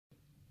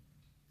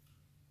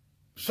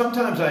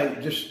Sometimes I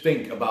just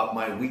think about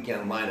my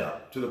weekend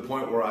lineup to the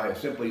point where I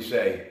simply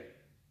say,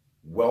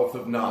 wealth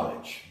of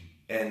knowledge.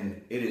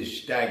 And it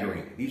is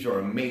staggering. These are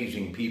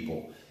amazing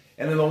people.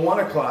 And in the 1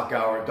 o'clock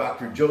hour,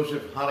 Dr.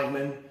 Joseph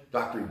Honigman,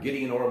 Dr.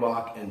 Gideon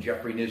Orbach, and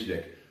Jeffrey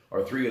Nisdick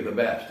are three of the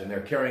best. And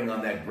they're carrying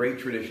on that great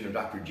tradition of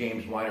Dr.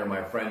 James Weiner,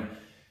 my friend,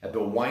 at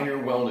the Weiner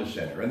Wellness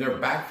Center. And they're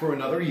back for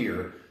another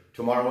year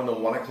tomorrow in the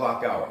 1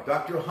 o'clock hour.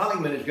 Dr.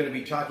 Honigman is going to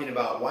be talking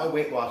about why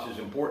weight loss is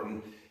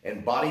important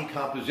and body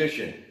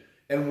composition.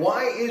 And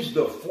why is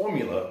the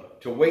formula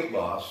to weight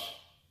loss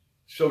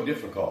so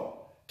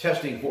difficult?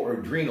 Testing for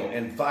adrenal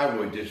and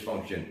thyroid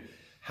dysfunction.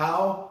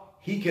 How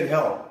he can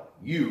help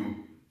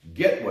you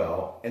get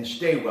well and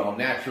stay well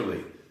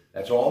naturally.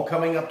 That's all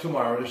coming up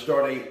tomorrow to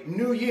start a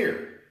new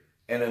year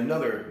and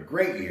another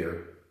great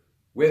year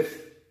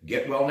with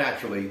Get Well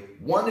Naturally,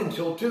 1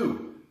 until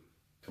 2,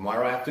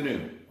 tomorrow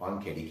afternoon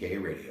on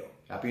Kdka Radio.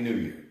 Happy New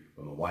Year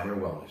from the Weiner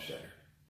Wellness Center.